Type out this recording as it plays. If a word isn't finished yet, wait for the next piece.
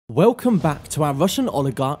Welcome back to our Russian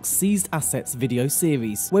oligarchs seized assets video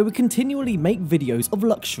series, where we continually make videos of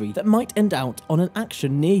luxury that might end out on an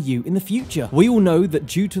action near you in the future. We all know that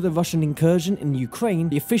due to the Russian incursion in Ukraine,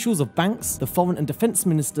 the officials of banks, the foreign and defense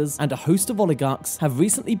ministers, and a host of oligarchs have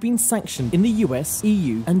recently been sanctioned in the US,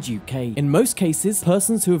 EU, and UK. In most cases,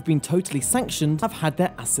 persons who have been totally sanctioned have had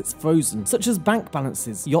their assets frozen, such as bank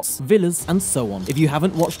balances, yachts, villas, and so on. If you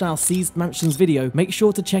haven't watched our seized mansions video, make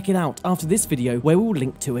sure to check it out after this video, where we'll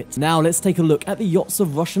link to it. Now let's take a look at the yachts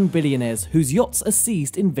of Russian billionaires whose yachts are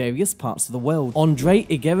seized in various parts of the world. Andrey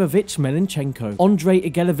Igorevich Melnichenko. Andrey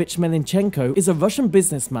Igorevich Melnichenko is a Russian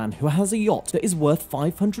businessman who has a yacht that is worth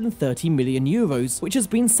 530 million euros, which has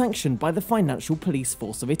been sanctioned by the financial police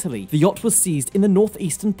force of Italy. The yacht was seized in the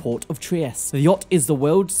northeastern port of Trieste. The yacht is the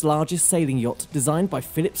world's largest sailing yacht, designed by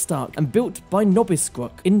Philipp Stark and built by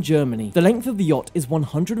Nobiskruk in Germany. The length of the yacht is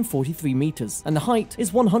 143 meters and the height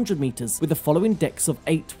is 100 meters, with the following decks of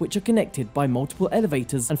 8 which are connected by multiple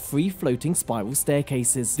elevators and free-floating spiral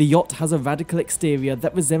staircases. The yacht has a radical exterior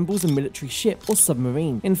that resembles a military ship or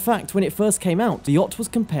submarine. In fact, when it first came out, the yacht was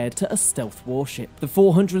compared to a stealth warship. The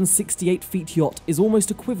 468-feet yacht is almost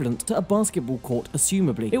equivalent to a basketball court,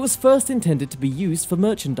 assumably. It was first intended to be used for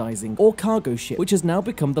merchandising or cargo ship, which has now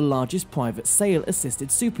become the largest private sail-assisted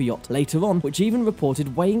super yacht, later on, which even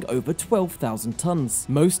reported weighing over 12,000 tons.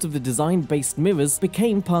 Most of the design-based mirrors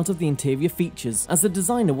became part of the interior features, as the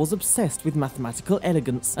designer was obsessed with mathematical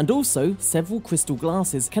elegance, and also several crystal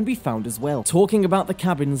glasses can be found as well. Talking about the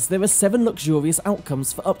cabins, there are 7 luxurious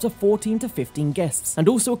outcomes for up to 14 to 15 guests, and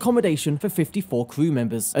also accommodation for 54 crew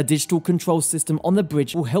members. A digital control system on the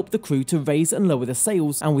bridge will help the crew to raise and lower the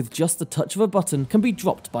sails, and with just the touch of a button can be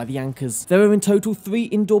dropped by the anchors. There are in total 3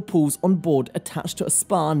 indoor pools on board attached to a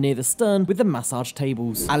spa near the stern with the massage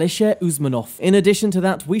tables. Alisher Usmanov. In addition to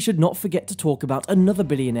that, we should not forget to talk about another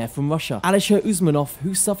billionaire from Russia, Alisher Usmanov,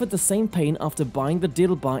 who suffered the same pain after buying the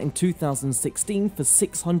Dilbar in 2016 for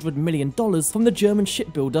 $600 million from the German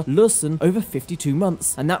shipbuilder Lena over 52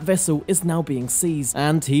 months, and that vessel is now being seized.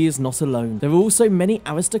 And he is not alone. There are also many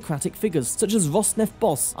aristocratic figures, such as Rosneft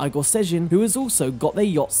boss Igor Sechin, who has also got their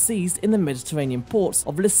yachts seized in the Mediterranean ports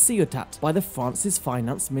of Les Ciotats by the France's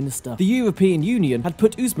finance minister. The European Union had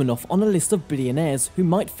put Usmanov on a list of billionaires who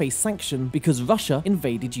might face sanction because Russia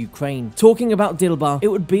invaded Ukraine. Talking about Dilbar, it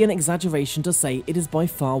would be an exaggeration to say it is by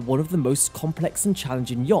far one of the most complex and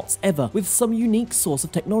challenging yachts ever, with some unique source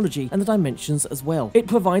of technology and the dimensions as well. It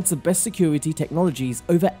provides the best security technologies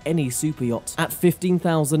over any super yacht. At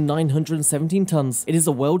 15,917 tons, it is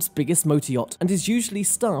the world's biggest motor yacht and is usually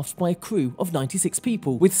staffed by a crew of 96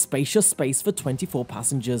 people, with spacious space for 24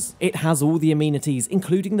 passengers. It has all the amenities,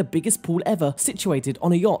 including the biggest pool ever situated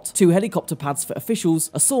on a yacht, 2 helicopter pads for officials,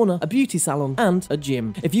 a sauna, a beauty salon, and a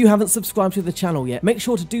gym. If you haven't subscribed to the channel yet, make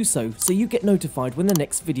sure to do so you get notified when the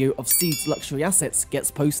next video of seized luxury assets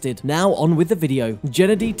gets posted. Now on with the video.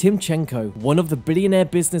 Gennady Timchenko. One of the billionaire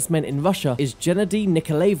businessmen in Russia is Gennady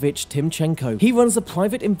Nikolaevich Timchenko. He runs a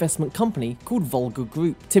private investment company called Volga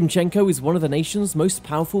Group. Timchenko is one of the nation's most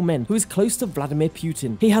powerful men who is close to Vladimir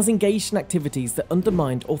Putin. He has engaged in activities that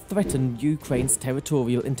undermined or threatened Ukraine's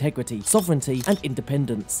territorial integrity, sovereignty, and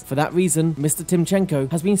independence. For that reason, Mr.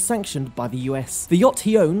 Timchenko has been sanctioned by the US. The yacht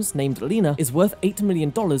he owns, named Lena, is worth $8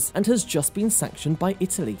 million and has just been sanctioned by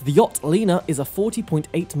Italy. The yacht Lena is a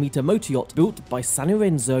 40.8 meter motor yacht built by San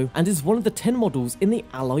Lorenzo and is one of the 10 models in the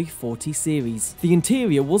Alloy 40 series. The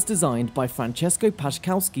interior was designed by Francesco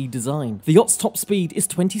Paczkowski Design. The yacht's top speed is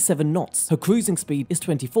 27 knots, her cruising speed is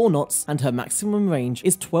 24 knots, and her maximum range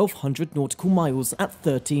is 1,200 nautical miles at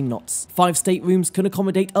 13 knots. 5 staterooms can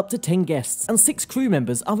accommodate up to 10 guests, and 6 crew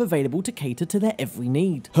members are available to cater to their every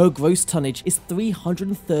need. Her gross tonnage is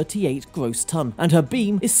 338 gross ton, and her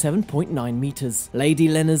beam is 7.9 meters. Lady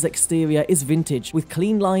Lena's exterior is vintage, with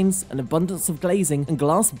clean lines, an abundance of glazing, and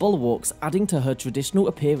glass bulwarks adding to her traditional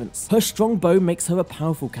appearance. Her strong bow makes her a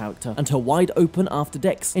powerful character, and her wide open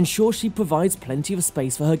afterdecks ensure she provides plenty of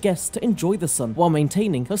space for her guests to enjoy the sun while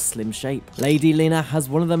maintaining her slim shape. Lady Lena has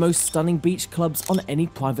one of the most stunning beach clubs on any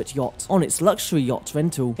private yacht. On its luxury yacht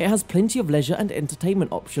rental, it has plenty of leisure and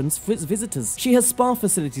entertainment options for its visitors. She has spa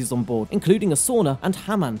facilities on board, including a sauna and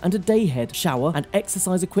hammam, and a day head, shower, and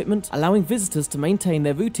exercise equipment, allowing visitors to maintain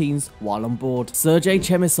their routines while on board. Sergei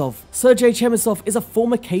Chemezov. Sergei Chemezov is a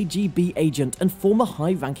former KGB agent and former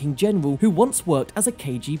high-ranking general who once worked as a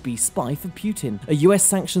KGB spy for Putin. A US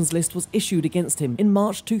sanctions list was issued against him in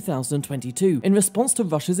March 2022 in response to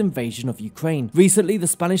Russia's invasion of Ukraine. Recently, the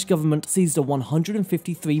Spanish government seized a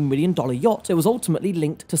 $153 million yacht that was ultimately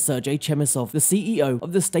linked to Sergei Chemezov, the CEO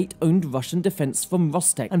of the state-owned Russian defense from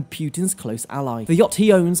Rostec and Putin's close ally. The yacht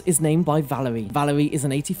he owns is named by Valerie. Valerie is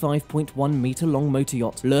an 85.1 meter meter-long motor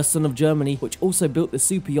yacht. Lursen of Germany, which also built the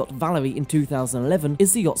super yacht Valerie in 2011,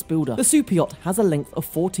 is the yacht's builder. The super yacht has a length of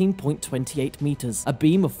 14.28 meters, a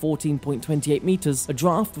beam of 14.28 meters, a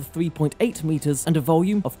draft of 3.8 meters, and a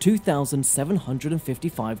volume of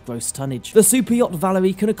 2,755 gross tonnage. The super yacht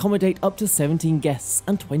Valerie can accommodate up to 17 guests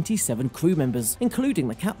and 27 crew members, including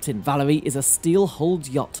the captain. Valerie is a steel-hulled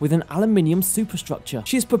yacht with an aluminium superstructure.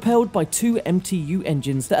 She is propelled by 2 MTU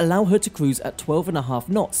engines that allow her to cruise at 12.5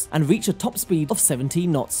 knots and reach a top speed of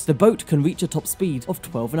 17 knots. The boat can reach a top speed of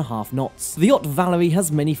 12.5 knots. The yacht Valerie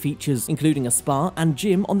has many features, including a spa and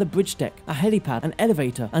gym on the bridge deck, a helipad, an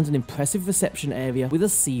elevator, and an impressive reception area with a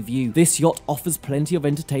sea view. This yacht offers plenty of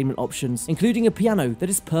entertainment options, including a piano that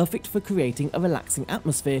is perfect for creating a relaxing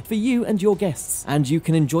atmosphere for you and your guests. And you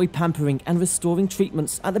can enjoy pampering and restoring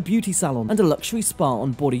treatments at the beauty salon and a luxury spa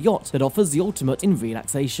on board a yacht that offers the ultimate in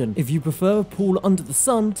relaxation. If you prefer a pool under the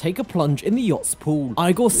sun, take a plunge in the yacht's pool.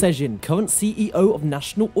 Igor Sechin, current CEO of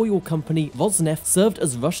national oil company Rosneft, served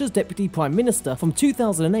as Russia's deputy prime minister from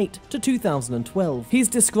 2008 to 2012. He is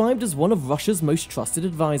described as one of Russia's most trusted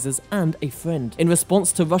advisors and a friend. In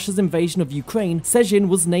response to Russia's invasion of Ukraine, Sechin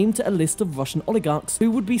was named to a list of Russian oligarchs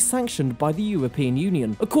who would be sanctioned by the European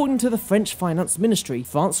Union. According to the French Finance Ministry,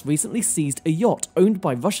 France recently seized a yacht owned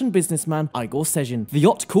by Russian businessman Igor Sechin. The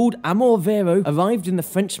yacht, called Amore Vero, arrived in the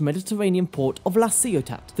French Mediterranean port of La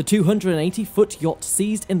Ciotat. The 280-foot yacht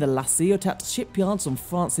seized in the La Ciotat shipyards on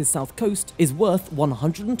France's south coast is worth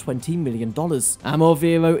 $120 million. Amore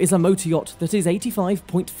Vero is a motor yacht that is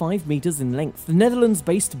 85.5 meters in length. The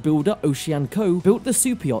Netherlands-based builder Timchenko built the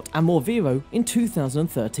super yacht Amore Vero in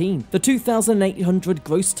 2013. The 2,800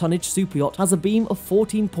 gross tonnage super yacht has a beam of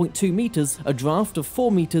 14.2 meters, a draft of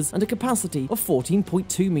 4 meters, and a capacity of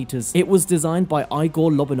 14.2 meters. It was designed by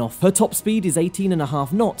Igor Lobanov. Her top speed is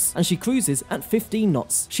 18.5 knots, and she cruises at 15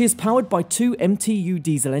 knots. She is powered by 2 MTU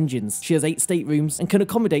diesel engines. She has 8 staterooms and can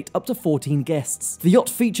accommodate up to 14 guests. The yacht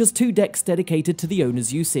features 2 decks dedicated to the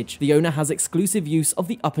owner's usage. The owner has exclusive use of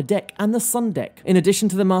the upper deck and the sun deck. In addition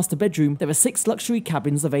to the master bedroom, there are 6 luxury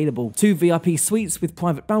cabins available. 2 VIP suites with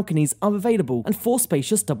private balconies are available, and 4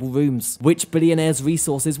 spacious double rooms. Which billionaire's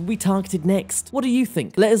resources will be targeted next? What do you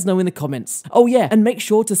think? Let us know in the comments. Oh yeah, and make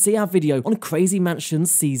sure to see our video on crazy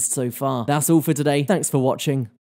mansions seized so far. That's all for today. Thanks for watching.